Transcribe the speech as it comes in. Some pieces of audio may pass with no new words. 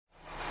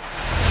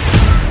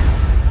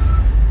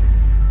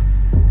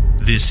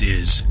This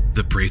is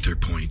the Prather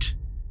Point.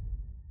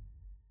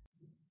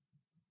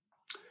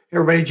 Hey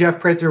everybody, Jeff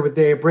Prather with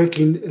a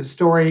breaking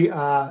story.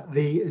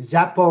 The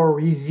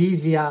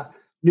Zaporizhzhia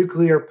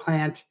nuclear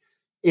plant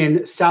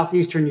in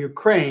southeastern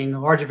Ukraine, the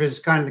largest of its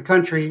kind in the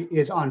country,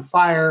 is on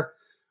fire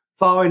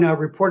following a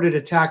reported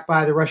attack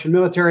by the Russian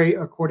military,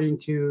 according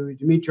to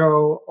Dmitry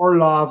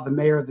Orlov, the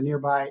mayor of the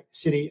nearby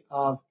city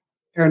of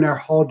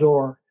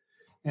Enerhodor.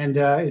 And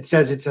it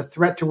says it's a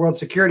threat to world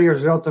security as a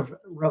result of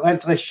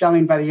relentless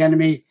shelling by the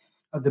enemy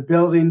of the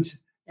buildings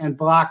and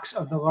blocks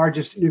of the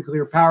largest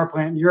nuclear power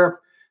plant in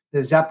Europe. The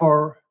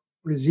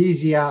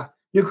Zaporizhzhia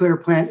nuclear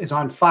plant is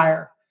on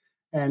fire.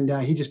 And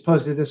he just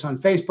posted this on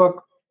Facebook.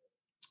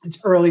 It's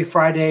early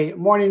Friday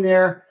morning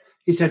there.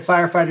 He said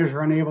firefighters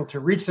were unable to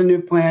reach the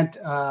nuke plant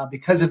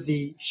because of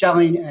the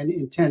shelling and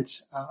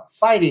intense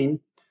fighting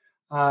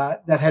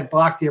that had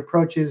blocked the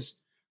approaches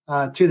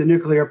to the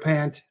nuclear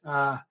plant.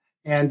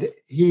 And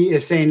he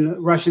is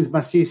saying Russians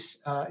must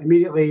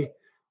immediately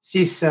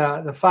cease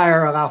the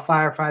fire, allow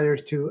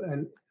firefighters to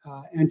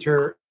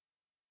enter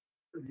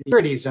the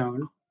security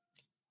zone.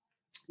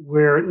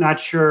 We're not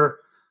sure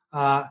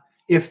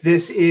if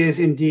this is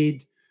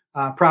indeed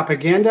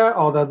propaganda,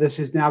 although this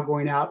is now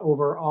going out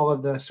over all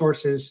of the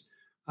sources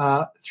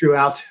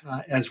throughout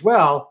as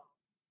well.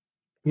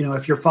 You know,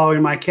 if you're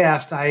following my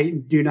cast, I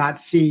do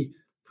not see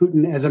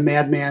Putin as a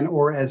madman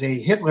or as a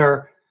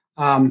Hitler.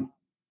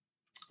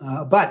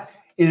 But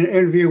in an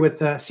interview with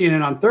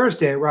CNN on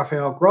Thursday,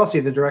 Rafael Grossi,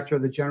 the director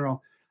of the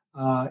General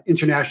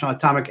International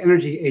Atomic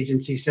Energy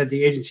Agency, said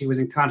the agency was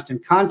in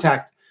constant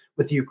contact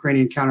with the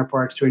Ukrainian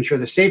counterparts to ensure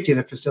the safety of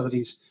the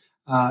facilities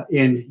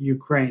in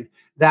Ukraine.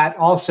 That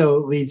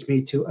also leads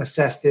me to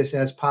assess this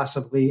as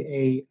possibly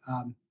a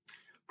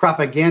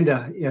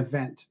propaganda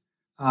event.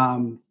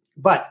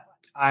 But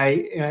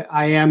I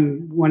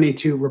am wanting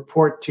to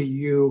report to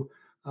you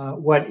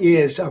what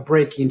is a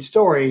breaking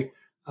story,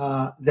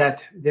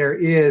 that there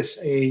is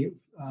a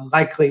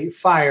likely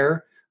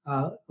fire,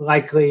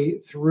 likely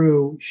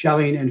through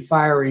shelling and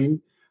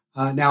firing.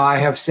 Now, I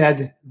have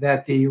said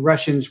that the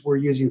Russians were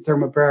using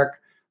thermobaric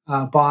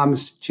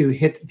bombs to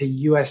hit the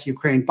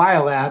U.S.-Ukraine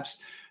biolabs,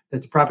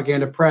 that the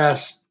propaganda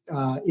press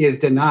is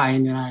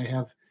denying, and I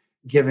have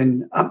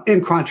given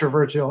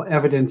incontrovertible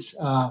evidence,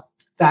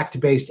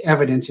 fact-based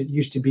evidence. It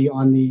used to be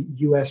on the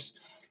U.S.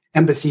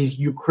 Embassy's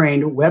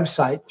Ukraine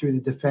website through the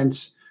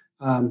Defense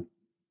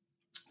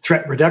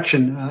Threat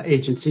Reduction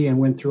Agency, and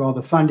went through all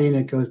the funding.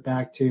 It goes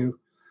back to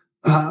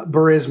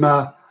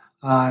Burisma,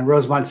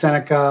 Rosemont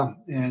Seneca,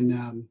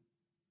 and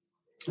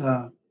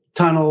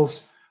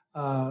tunnels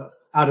out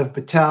of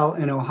Battelle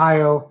in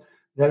Ohio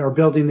that are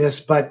building this.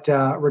 But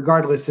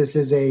regardless, this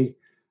is a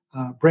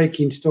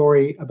breaking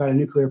story about a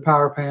nuclear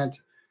power plant.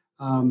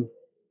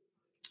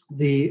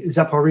 The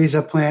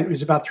Zaporizhzhia plant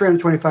is about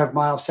 325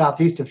 miles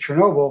southeast of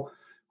Chernobyl,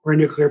 where a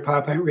nuclear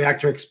power plant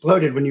reactor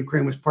exploded when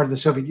Ukraine was part of the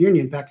Soviet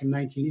Union back in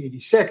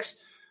 1986.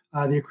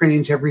 The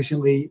Ukrainians have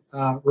recently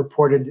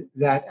reported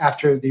that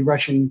after the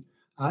Russian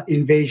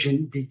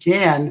invasion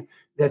began,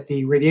 that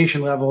the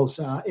radiation levels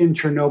in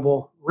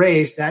Chernobyl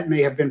raised. That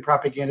may have been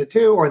propaganda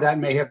too, or that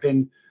may have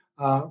been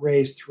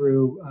raised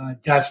through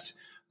dust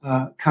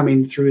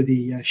coming through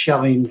the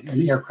shelling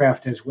and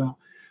aircraft as well.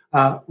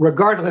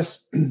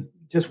 Regardless,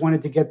 just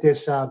wanted to get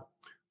this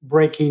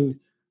breaking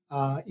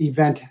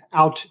event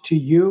out to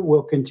you.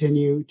 We'll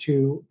continue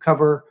to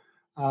cover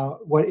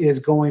what is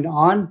going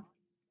on.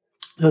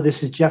 So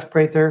this is Jeff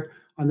Prather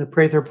on the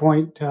Prather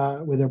Point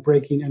with a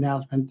breaking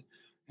announcement.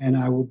 And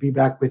I will be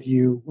back with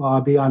you. Well,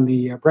 I'll be on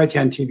the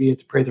Brighton TV at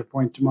the Prather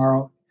Point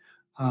tomorrow,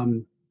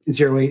 08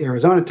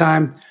 Arizona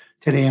time,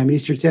 10 a.m.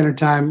 Eastern Standard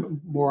Time.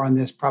 More on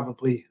this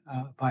probably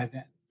by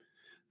then.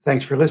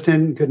 Thanks for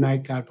listening. Good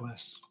night. God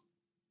bless.